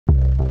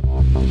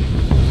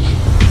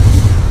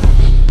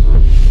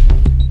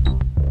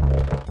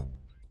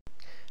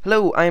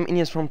Hello, I'm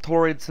Ignace from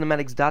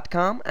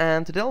ToleratedCinematics.com,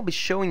 and today I'll be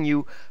showing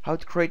you how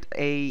to create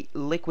a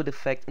liquid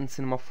effect in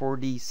Cinema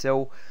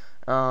 4D.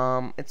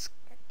 It's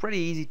pretty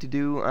easy to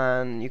do,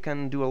 and you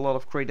can do a lot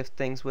of creative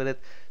things with it.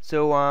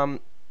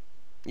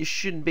 You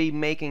should be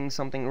making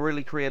something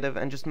really creative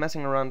and just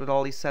messing around with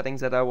all these settings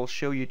that I will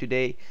show you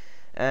today.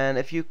 And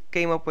if you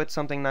came up with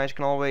something nice, you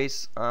can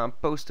always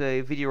post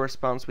a video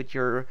response with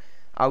your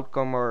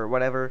outcome or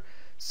whatever.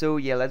 So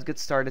yeah, let's get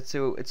started.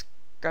 So it's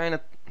kind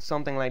of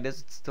something like this.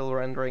 It's still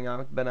rendering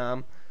out,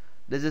 but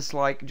this is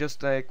like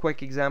just a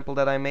quick example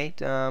that I made.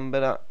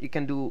 You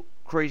can do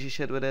crazy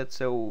shit with it,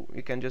 so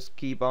you can just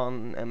keep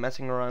on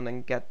messing around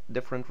and get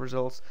different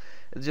results.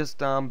 It's just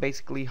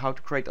basically how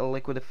to create a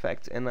liquid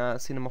effect in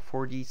Cinema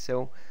 4D.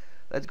 So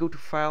let's go to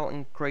File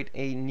and create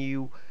a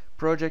new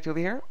project over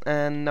here,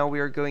 and now we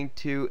are going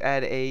to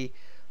add a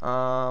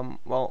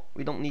well,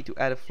 we don't need to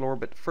add a floor,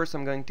 but first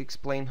I'm going to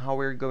explain how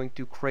we're going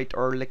to create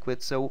our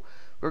liquid. So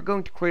we're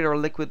going to create our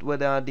liquid with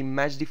the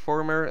mesh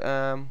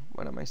deformer,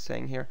 what am I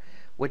saying here,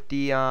 with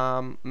the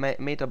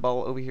meta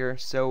ball over here.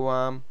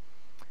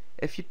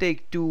 If you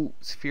take two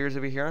spheres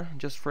over here,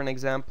 just for an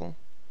example,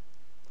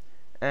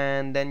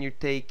 and then you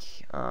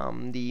take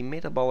the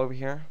meta ball over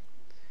here,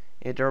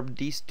 you drop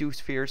these two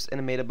spheres in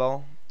the meta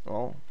ball.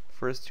 Well,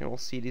 first you'll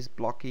see these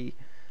blocky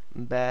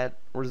bad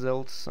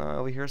results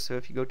over here. So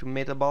if you go to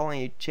meta ball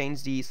and you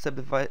change the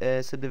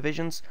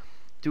subdivisions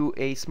to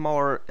a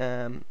smaller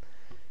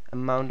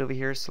amount over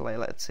here, so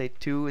let's say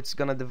 2, it's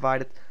gonna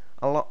divide it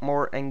a lot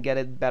more and get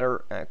it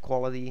better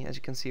quality. As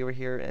you can see over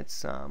here,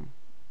 it's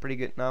pretty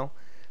good now.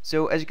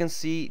 So as you can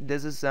see,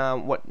 this is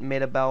what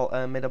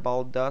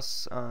metaball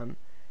does.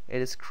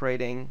 It is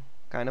creating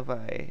kind of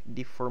a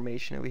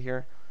deformation over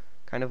here,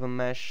 kind of a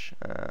mesh.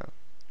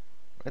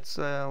 It's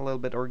a little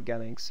bit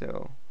organic,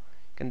 so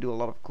you can do a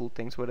lot of cool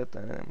things with it.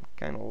 And I'm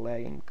kind of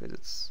lagging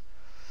because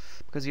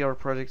the other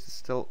project is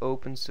still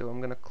open, so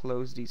I'm gonna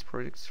close these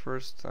projects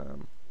first.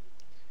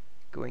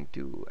 Going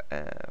to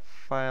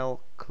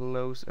file,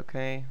 close.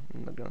 Okay,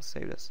 I'm not gonna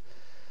save this.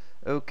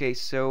 Okay,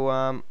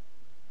 so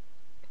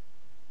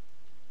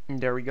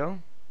there we go.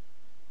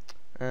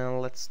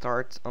 Let's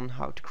start on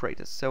how to create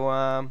this.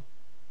 So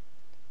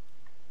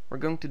we're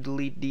going to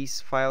delete these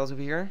files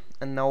over here,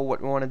 and now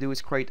what we want to do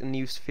is create a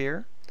new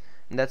sphere.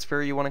 And that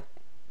sphere, you want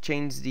to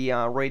change the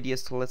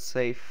radius to, let's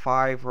say,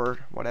 5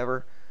 or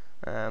whatever,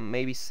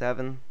 maybe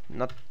 7.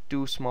 Not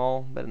too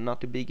small, but not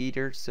too big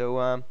either.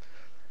 So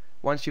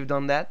once you've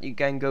done that, you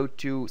can go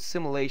to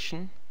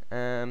simulation,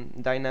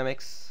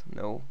 dynamics,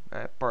 no,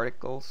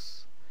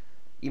 particles,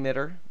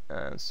 emitter.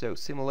 So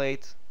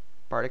simulate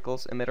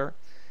particles emitter,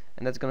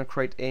 and that's going to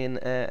create an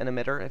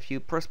emitter. If you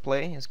press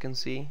play, as you can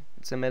see,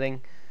 it's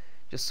emitting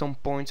just some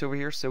points over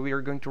here. So we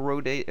are going to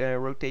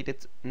rotate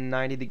it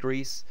 90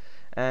 degrees,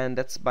 and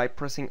that's by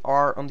pressing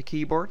R on the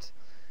keyboard.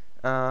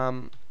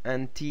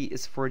 And T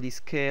is for the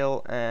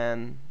scale,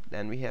 and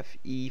then we have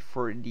E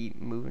for the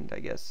movement, I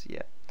guess.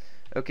 Yeah.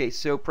 Okay,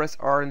 so press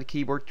R on the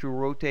keyboard to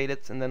rotate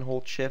it, and then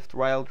hold shift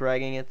while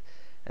dragging it,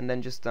 and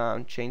then just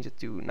change it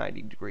to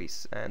 90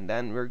 degrees. And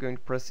then we're going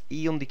to press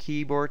E on the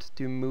keyboard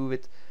to move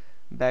it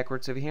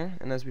backwards over here,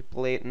 and as we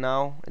play it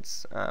now,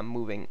 it's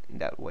moving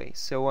that way.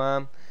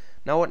 So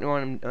now what we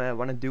want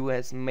to do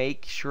is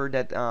make sure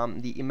that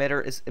the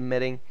emitter is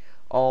emitting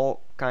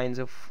all kinds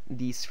of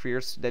these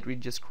spheres that we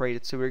just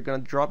created. So we're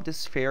going to drop this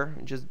sphere,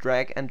 just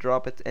drag and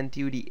drop it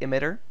into the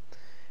emitter,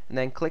 and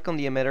then click on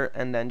the emitter,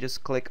 and then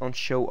just click on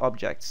show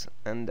objects,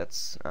 and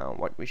that's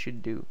what we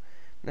should do.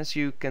 And as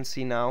you can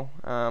see now,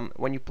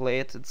 when you play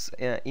it, it's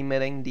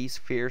emitting these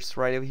spheres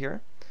right over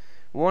here.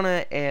 We want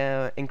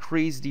to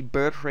increase the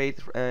birth rate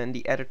and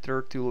the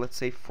editor to, let's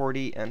say,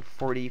 40 and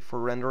 40 for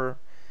renderer,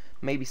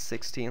 maybe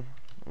 60, a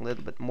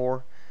little bit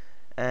more,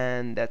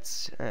 and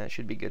that's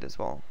should be good as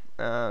well.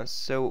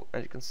 So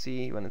as you can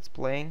see when it's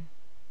playing,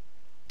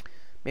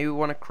 maybe we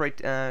want to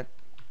create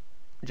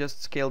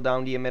just scale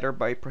down the emitter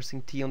by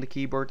pressing T on the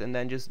keyboard and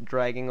then just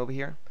dragging over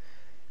here,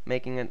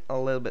 making it a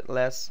little bit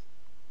less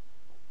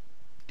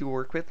to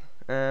work with.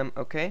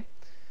 Okay,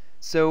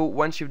 so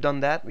once you've done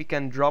that, we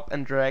can drop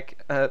and drag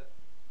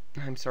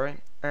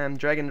drag and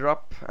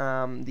drop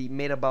the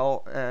meta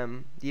ball,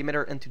 the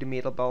emitter into the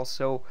meta ball.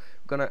 So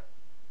we're gonna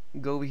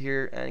go over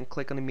here and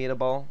click on the meta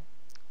ball,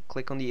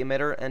 click on the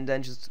emitter, and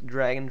then just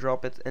drag and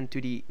drop it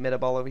into the meta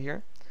ball over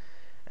here.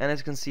 And as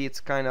you can see, it's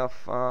kind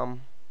of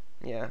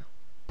yeah,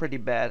 pretty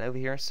bad over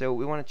here. So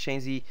we want to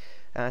change the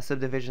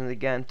subdivisions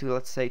again to,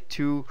 let's say,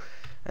 2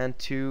 and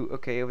 2.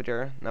 Okay, over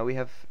there now we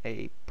have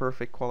a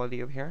perfect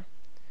quality over here.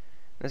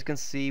 As you can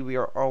see, we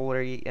are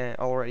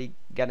already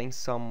getting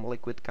some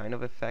liquid kind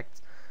of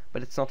effect,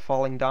 but it's not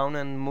falling down,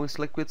 and most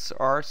liquids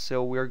are.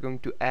 So we are going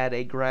to add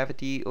a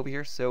gravity over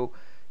here. So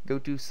go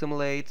to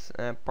simulate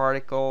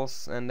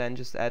particles, and then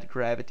just add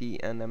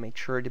gravity, and then make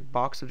sure the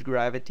box of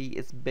gravity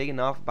is big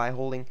enough by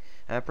holding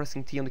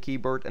pressing T on the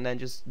keyboard and then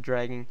just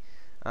dragging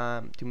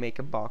to make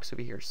a box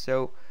over here.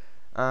 So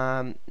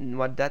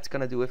what that's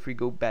gonna do, if we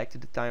go back to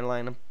the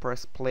timeline and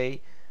press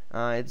play,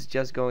 it's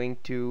just going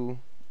to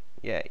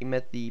yeah,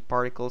 emit the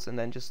particles and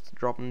then just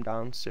drop them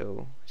down,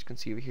 so as you can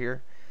see over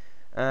here.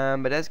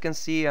 But as you can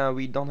see,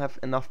 we don't have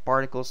enough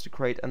particles to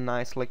create a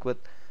nice liquid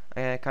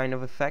kind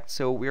of effect,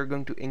 so we're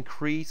going to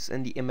increase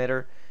in the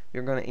emitter.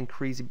 We're going to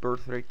increase the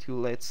birth rate to,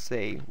 let's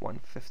say,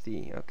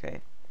 150.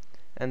 Okay,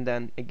 and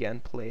then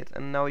again play it,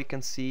 and now you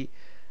can see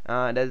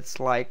that it's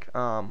like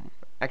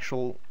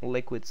actual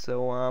liquid,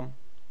 so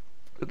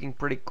looking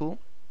pretty cool.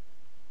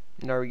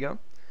 There we go.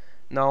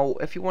 Now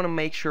if you want to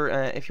make sure,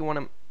 if you want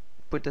to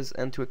put this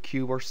into a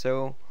cube or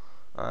so,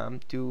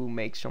 to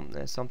make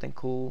something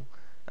cool,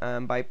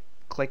 by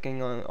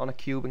clicking on a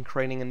cube and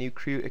creating a new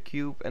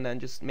cube, and then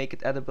just make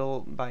it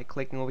edible by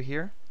clicking over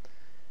here.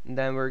 And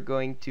then we're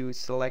going to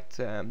select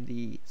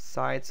the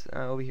sides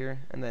over here,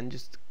 and then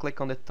just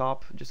click on the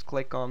top, just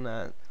click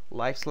on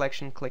live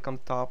selection, click on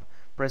the top,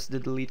 press the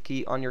delete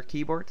key on your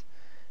keyboard,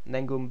 and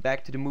then go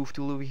back to the move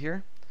tool over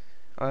here,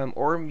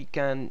 or we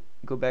can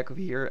go back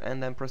over here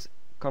and then press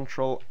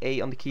Control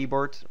A on the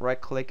keyboard, right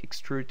click,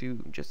 extrude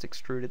to just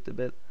extrude it a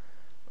bit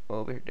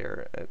over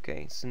there.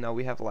 Okay, so now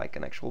we have like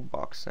an actual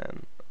box,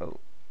 and oh,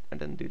 I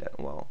didn't do that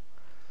well.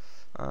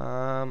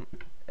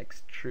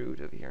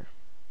 Extrude over here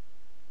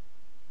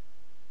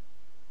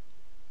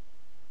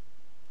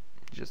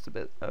just a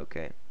bit.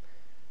 Okay,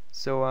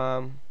 so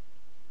a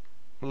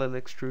little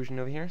extrusion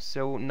over here.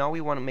 So now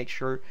we want to make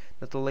sure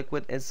that the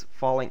liquid is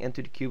falling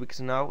into the cube, because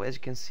now as you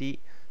can see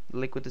the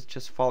liquid is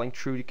just falling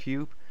through the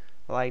cube,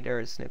 like there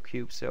is no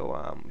cube.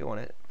 So we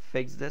want to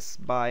fix this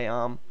by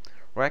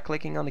right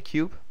clicking on the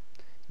cube,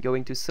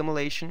 going to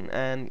simulation,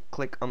 and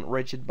click on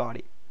rigid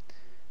body.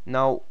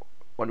 Now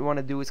what we want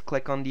to do is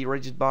click on the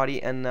rigid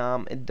body, and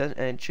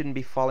it shouldn't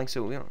be falling,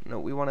 so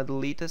we want to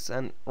delete this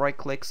and right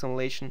click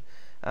simulation,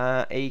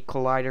 a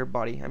collider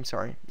body. I'm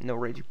sorry, no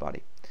rigid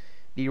body.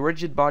 The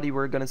rigid body,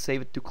 we're gonna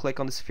save it to click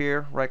on the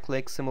sphere, right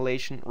click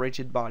simulation,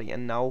 rigid body,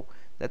 and now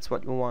that's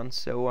what we want.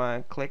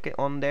 So click it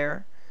on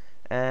there,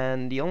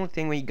 and the only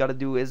thing we gotta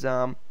do is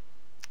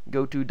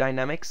go to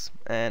dynamics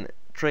and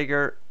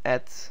trigger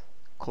at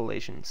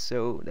collision.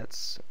 So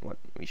that's what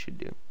we should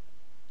do.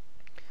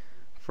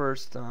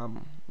 First,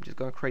 I'm just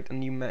gonna create a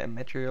new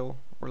material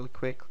really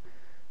quick.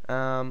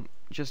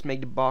 Just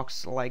make the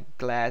box like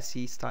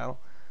glassy style.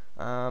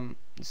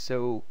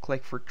 So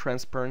click for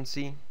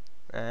transparency,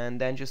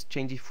 and then just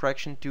change the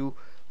fraction to,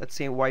 let's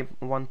say,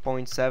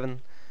 1.7, and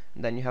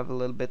then you have a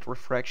little bit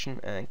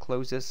refraction, and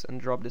close this and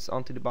drop this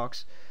onto the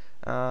box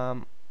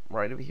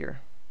right over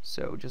here.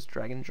 So just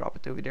drag and drop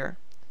it over there,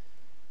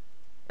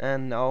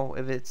 and now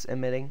if it's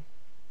emitting,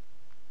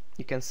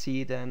 you can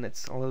see then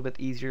it's a little bit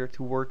easier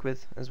to work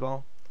with as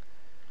well.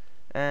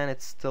 And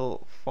it's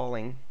still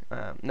falling.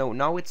 No,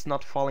 now it's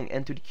not falling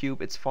into the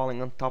cube, it's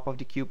falling on top of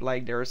the cube,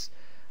 like there's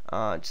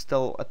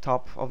still a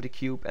top of the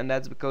cube, and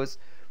that's because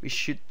we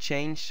should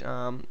change,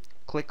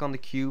 click on the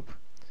cube,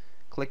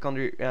 click on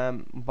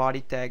the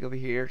body tag over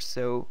here.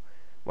 So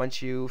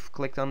once you've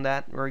clicked on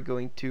that, we're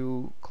going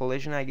to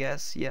collision, I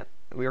guess. Yeah,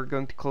 we are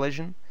going to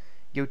collision,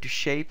 go to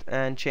shape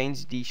and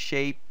change the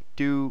shape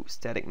to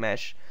static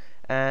mesh,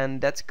 and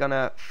that's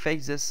gonna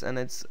fix this, and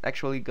it's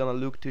actually gonna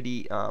look to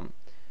the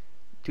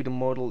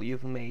model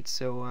you've made.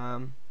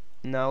 So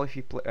now if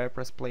you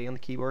press play on the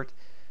keyboard,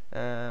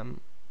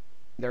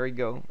 there you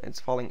go, it's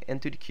falling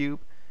into the cube,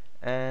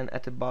 and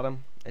at the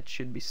bottom it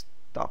should be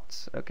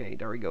stopped. Okay,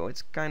 there we go.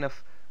 It's kind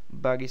of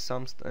buggy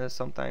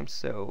sometimes,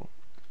 so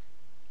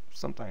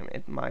sometimes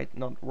it might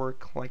not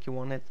work like you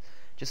want it.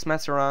 Just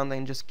mess around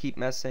and just keep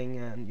messing,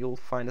 and you'll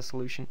find a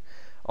solution.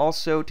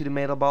 Also, to the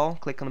metal ball,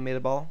 click on the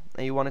metal ball,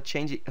 and you want to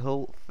change the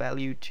hull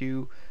value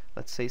to,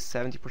 let's say,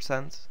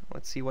 70%.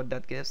 Let's see what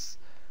that gives.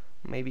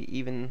 Maybe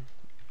even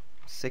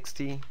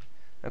 60.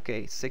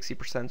 Okay,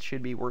 60%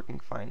 should be working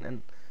fine.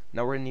 And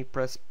now when you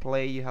press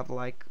play, you have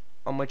like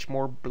a much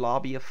more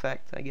blobby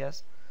effect, I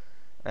guess,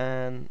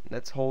 and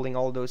that's holding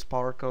all those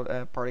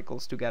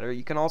particles together.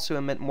 You can also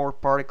emit more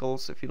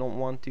particles if you don't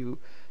want to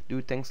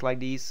do things like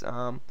these.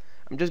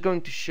 I'm just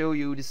going to show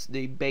you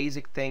the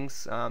basic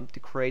things to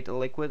create a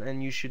liquid,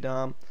 and you should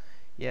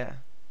yeah,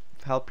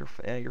 help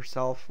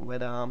yourself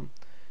with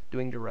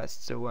doing the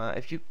rest. So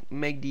if you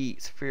make the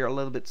sphere a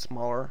little bit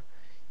smaller,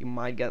 you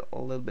might get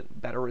a little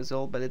bit better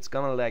result, but it's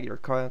gonna lag your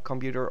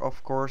computer,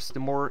 of course. The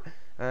more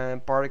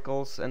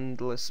particles and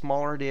the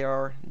smaller they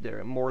are,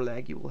 the more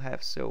lag you will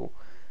have. So,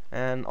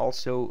 and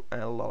also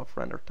a lot of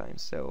render time.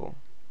 So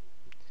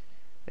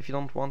if you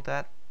don't want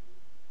that,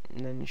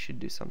 then you should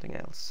do something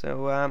else.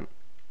 So I'm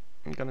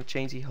gonna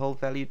change the hull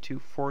value to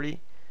 40.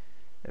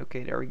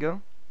 Okay, there we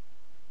go.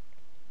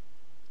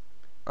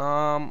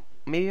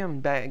 Maybe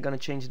I'm gonna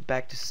change it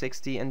back to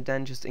 60, and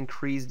then just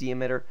increase the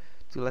emitter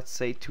to, let's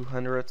say,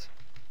 200,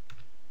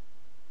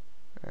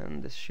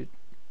 and this should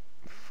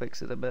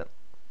fix it a bit.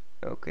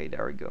 Okay,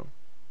 there we go.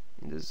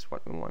 This is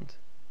what we want.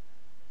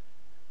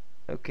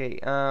 Okay,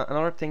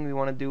 another thing we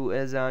want to do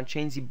is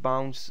change the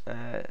bounce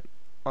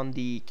on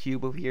the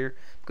cube over here,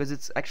 because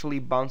it's actually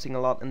bouncing a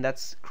lot, and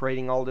that's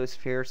creating all those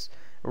spheres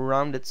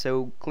around it.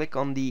 So click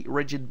on the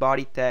rigid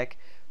body tag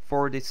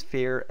for this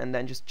sphere, and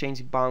then just change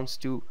the bounce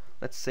to,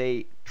 let's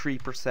say,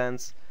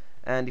 3%,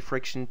 and the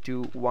friction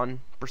to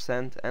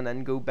 1%, and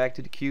then go back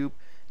to the cube,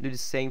 do the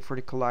same for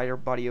the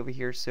collider body over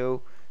here.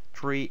 So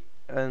 3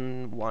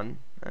 and 1,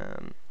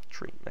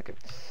 3. Okay,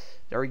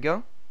 there we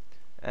go.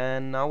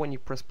 And now when you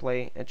press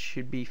play, it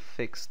should be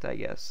fixed, I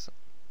guess.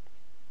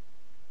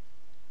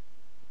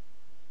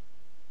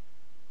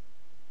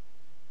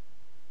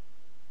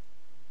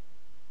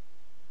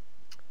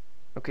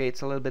 Okay,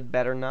 it's a little bit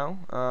better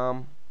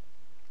now.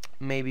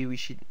 Maybe we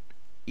should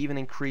even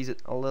increase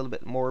it a little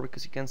bit more,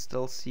 because you can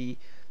still see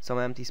some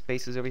empty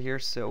spaces over here.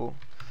 So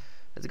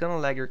it's gonna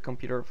lag your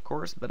computer, of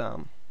course, but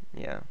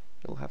yeah,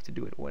 you'll have to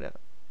do it with it.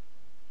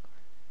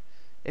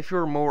 If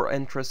you're more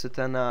interested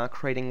in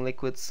creating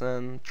liquids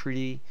and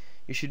 3D,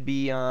 you should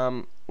be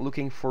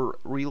looking for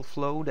real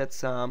flow.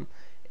 That's an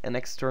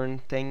external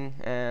thing,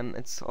 and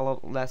it's a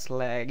lot less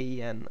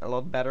laggy and a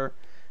lot better,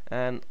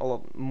 and a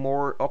lot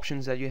more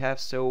options that you have.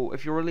 So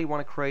if you really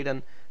want to create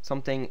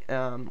something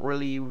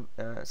really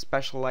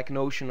special like an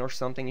ocean or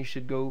something, you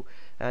should go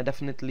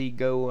definitely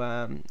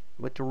go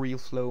with the real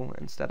flow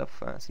instead of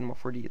Cinema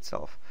 4D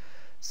itself.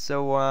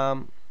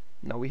 So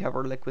now we have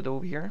our liquid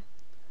over here.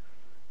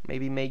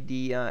 Maybe make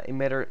the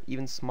emitter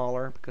even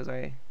smaller, because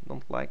I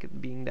don't like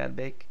it being that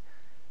big.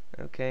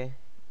 Okay,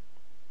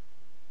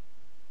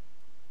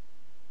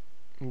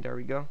 and there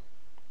we go.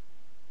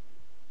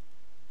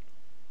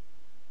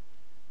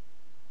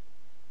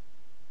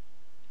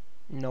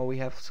 Now we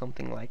have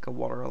something like a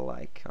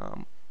water-like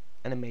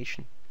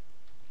animation.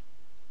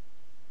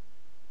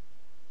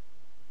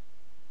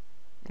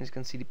 As you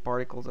can see, the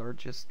particles are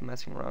just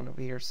messing around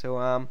over here.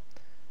 So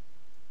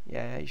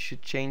yeah, you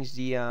should change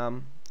the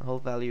whole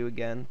value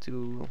again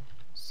to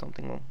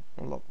something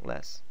a lot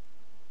less.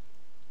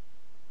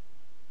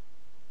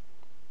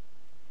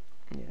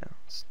 Yeah,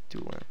 let's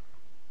do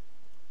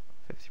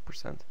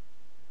 50%.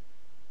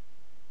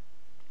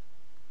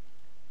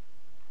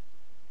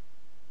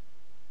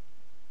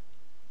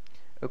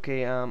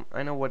 Okay,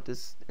 I know what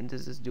this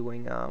is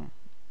doing.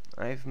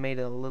 I've made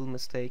a little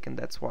mistake, and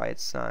that's why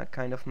it's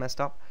kind of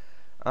messed up.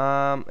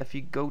 If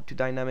you go to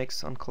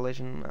dynamics on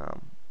collision,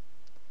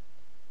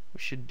 we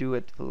should do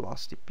it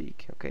velocity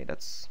peak. Okay,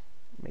 that's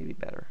maybe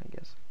better, I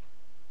guess.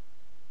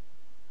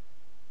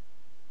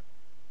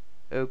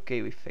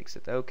 Okay, we fixed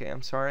it. Okay,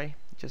 I'm sorry,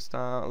 just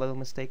a little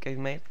mistake I've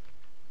made.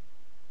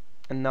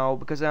 And now,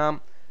 because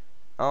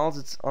as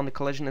it's on the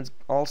collision, it's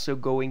also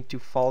going to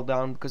fall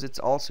down, because it's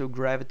also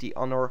gravity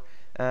on our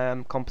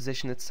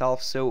composition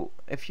itself. So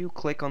if you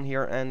click on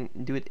here and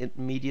do it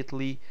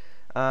immediately,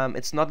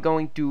 it's not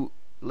going to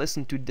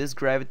listen to this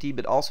gravity,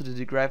 but also to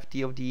the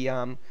gravity of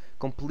the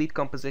complete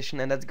composition,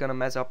 and that's gonna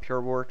mess up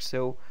your work.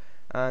 So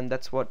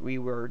that's what we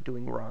were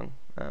doing wrong.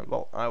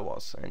 Well, I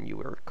was, and you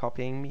were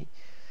copying me.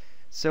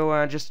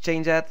 So just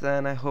change that,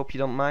 and I hope you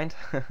don't mind.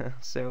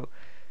 So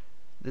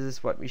this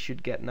is what we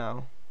should get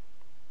now.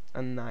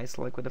 A nice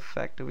liquid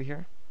effect over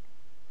here.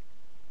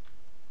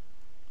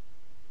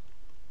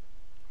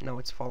 No,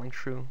 it's falling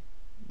through.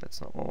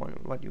 That's not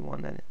what you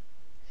wanted.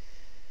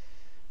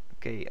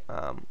 Okay,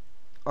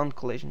 on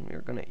collision,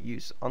 we're gonna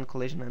use on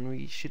collision, and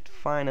we should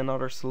find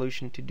another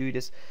solution to do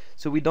this.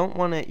 So we don't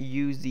want to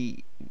use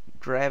the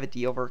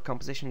gravity of our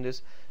composition.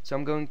 So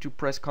I'm going to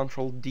press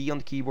Ctrl D on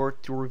the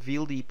keyboard to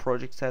reveal the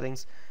project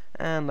settings,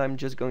 and I'm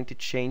just going to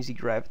change the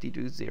gravity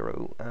to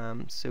 0.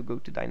 So go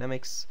to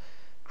dynamics,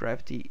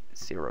 gravity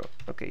 0.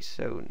 Okay,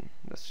 so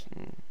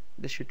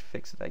this should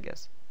fix it, I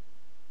guess.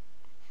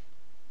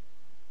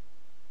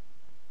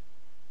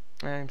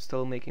 I'm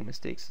still making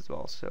mistakes as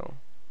well, so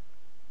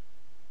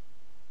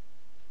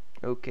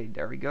okay,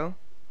 there we go.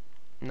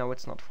 Now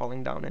it's not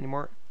falling down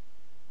anymore.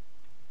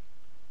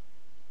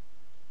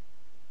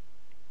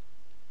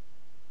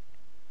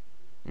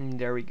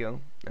 There we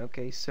go.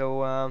 Okay,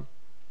 so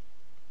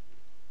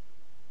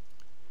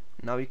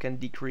now you can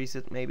decrease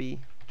it,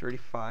 maybe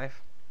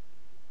 35.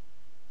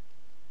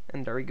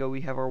 And there we go,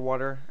 we have our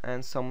water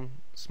and some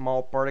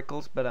small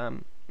particles, but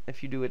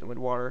if you do it with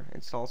water,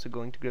 it's also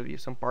going to give you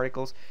some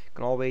particles. You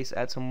can always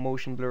add some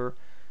motion blur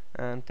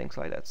and things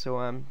like that.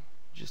 So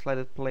just let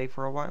it play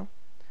for a while.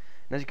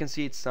 And as you can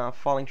see, it's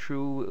falling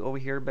through over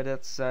here, but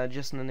that's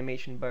just an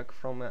animation bug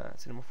from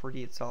Cinema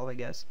 4D itself, I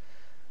guess.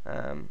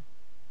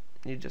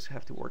 You just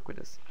have to work with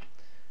this.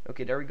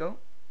 Okay, there we go.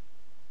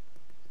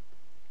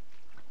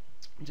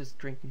 Just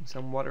drinking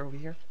some water over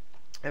here.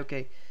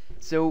 Okay,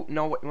 so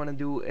now what you want to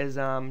do is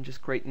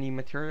just create new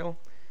material,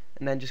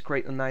 and then just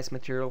create a nice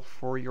material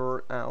for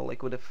your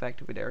liquid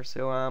effect over there.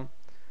 So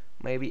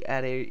maybe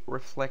add a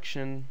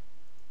reflection,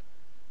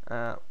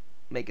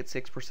 make it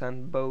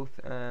 6% both,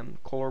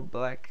 color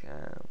black.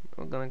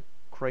 We're gonna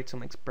create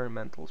some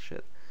experimental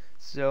shit.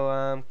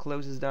 So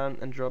close this down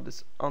and drop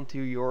this onto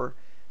your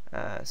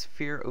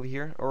sphere over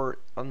here, or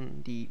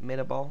on the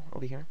meta ball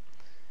over here.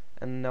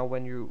 And now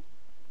when you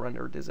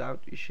render this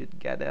out, you should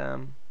get a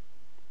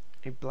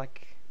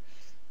black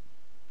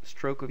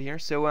stroke over here.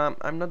 So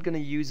I'm not gonna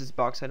use this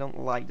box. I don't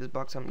like this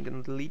box. I'm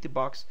gonna delete the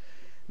box.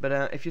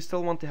 But if you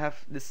still want to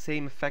have the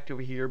same effect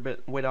over here,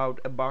 but without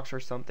a box or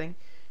something,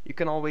 you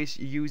can always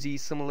use the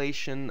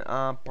simulation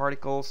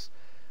particles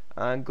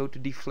go to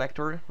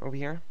deflector over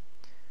here,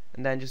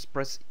 and then just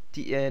press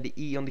the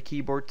E on the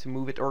keyboard to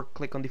move it, or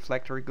click on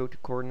deflector, go to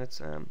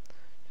coordinates.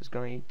 Just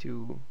going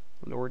to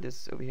lower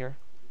this over here.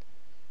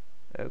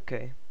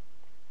 Okay,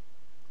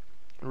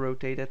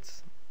 rotate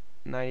it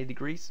 90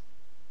 degrees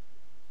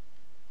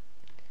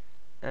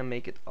and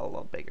make it a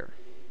lot bigger.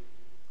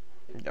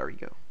 There we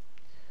go.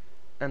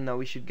 And now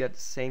we should get the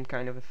same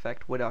kind of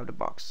effect without the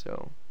box.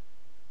 So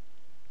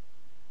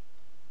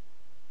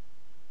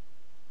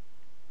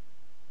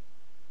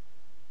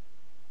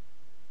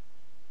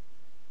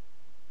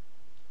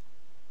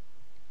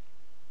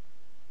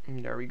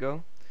there we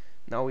go.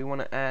 Now we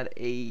want to add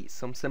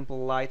some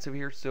simple lights over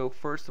here. So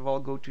first of all,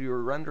 go to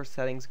your render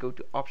settings, go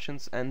to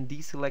options, and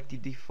deselect the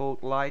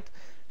default light.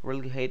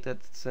 Really hate that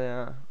it's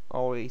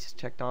always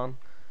checked on.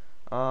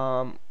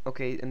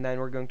 Okay, and then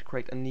we're going to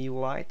create a new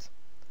light.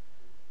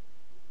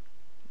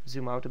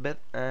 Zoom out a bit,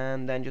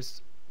 and then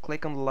just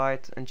click on the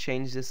light and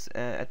change this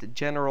at the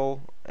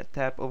general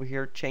tab over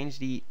here. Change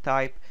the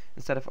type,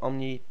 instead of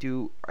omni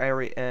to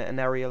area, an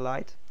area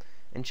light,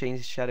 and change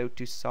the shadow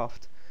to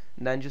soft.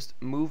 And then just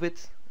move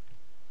it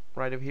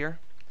right over here,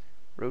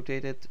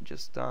 rotate it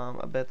just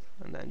a bit,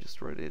 and then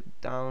just rotate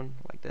it down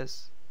like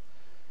this.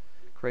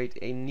 Create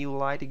a new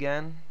light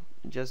again,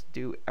 just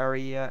do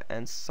area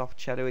and soft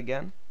shadow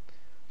again,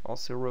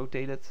 also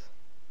rotate it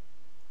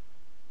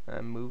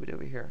and move it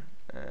over here,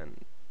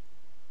 and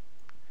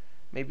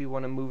maybe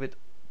want to move it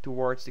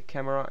towards the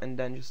camera, and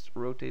then just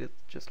rotate it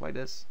just like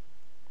this.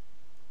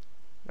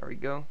 There we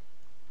go.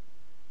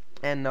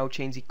 And now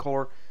change the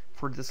color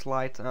for this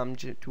light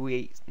to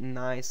a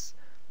nice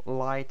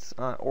light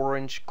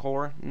orange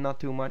color, not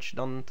too much,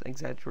 don't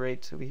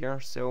exaggerate over here.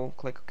 So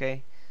click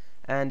OK,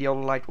 and the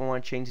other light we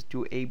want to change it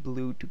to a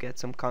blue to get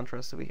some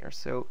contrast over here.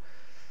 So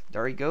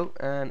there we go.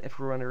 And if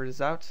we render this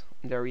out,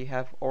 there we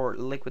have our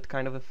liquid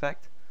kind of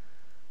effect.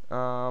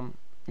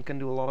 You can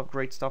do a lot of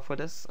great stuff with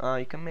this.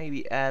 You can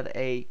maybe add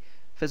a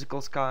physical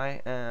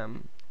sky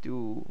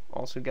to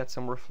also get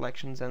some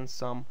reflections and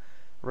some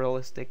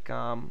realistic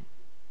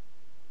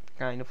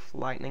kind of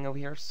lightning over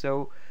here.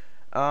 So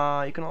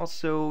you can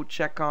also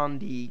check on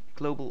the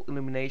global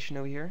illumination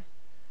over here.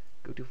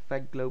 Go to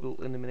effect, global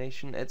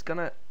illumination. It's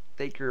gonna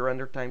take your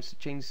render times to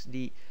change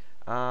the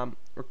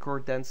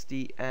record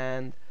density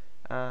and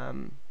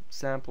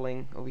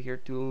sampling over here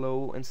to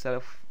low instead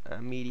of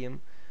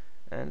medium,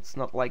 and it's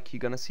not like you're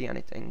gonna see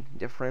anything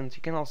different.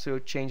 You can also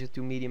change it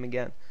to medium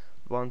again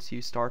once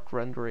you start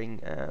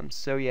rendering.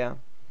 So yeah,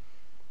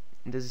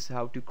 this is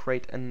how to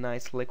create a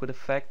nice liquid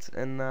effect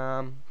in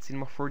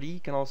Cinema 4D. You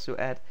can also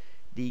add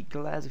the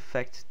glass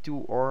effect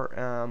to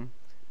our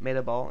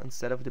metaball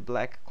instead of the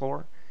black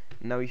color.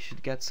 Now you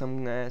should get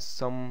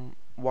some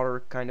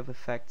water kind of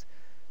effect.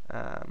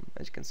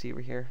 As you can see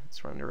over here,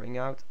 it's rendering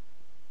out.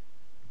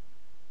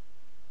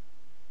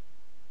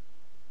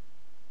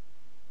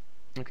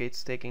 Okay,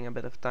 it's taking a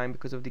bit of time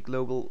because of the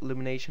global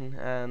illumination,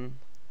 and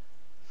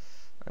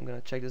I'm gonna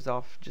check this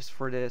off just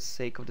for the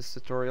sake of this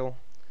tutorial.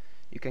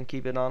 You can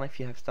keep it on if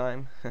you have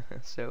time.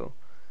 So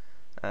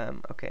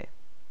okay,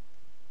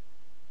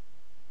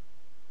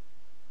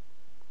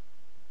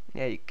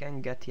 yeah, you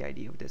can get the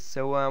idea of this.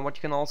 So what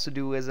you can also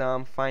do is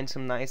find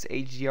some nice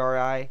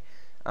HDRI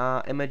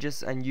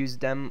images and use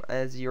them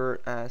as your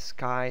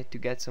sky to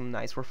get some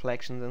nice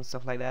reflections and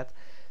stuff like that.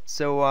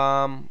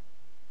 So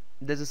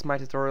this is my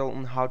tutorial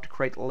on how to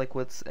create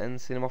liquids in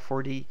Cinema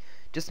 4D.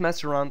 Just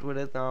mess around with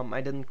it.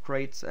 I didn't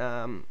create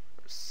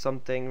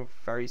something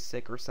very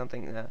sick or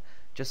something.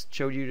 Just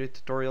showed you the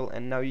tutorial,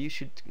 and now you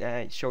should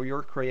show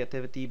your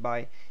creativity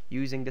by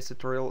using this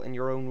tutorial in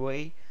your own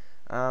way.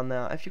 And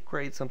if you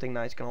create something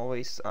nice, you can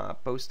always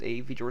post a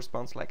video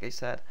response, like I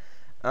said.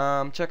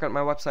 Check out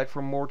my website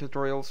for more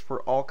tutorials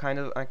for all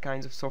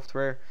kinds of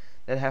software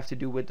that have to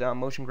do with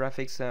motion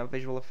graphics,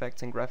 visual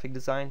effects, and graphic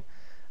design.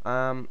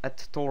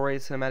 At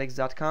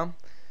toleratedcinematics.com,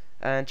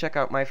 and check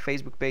out my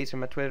Facebook page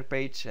and my Twitter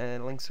page.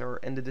 Links are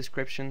in the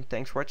description.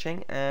 Thanks for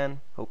watching, and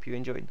hope you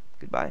enjoyed.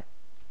 Goodbye.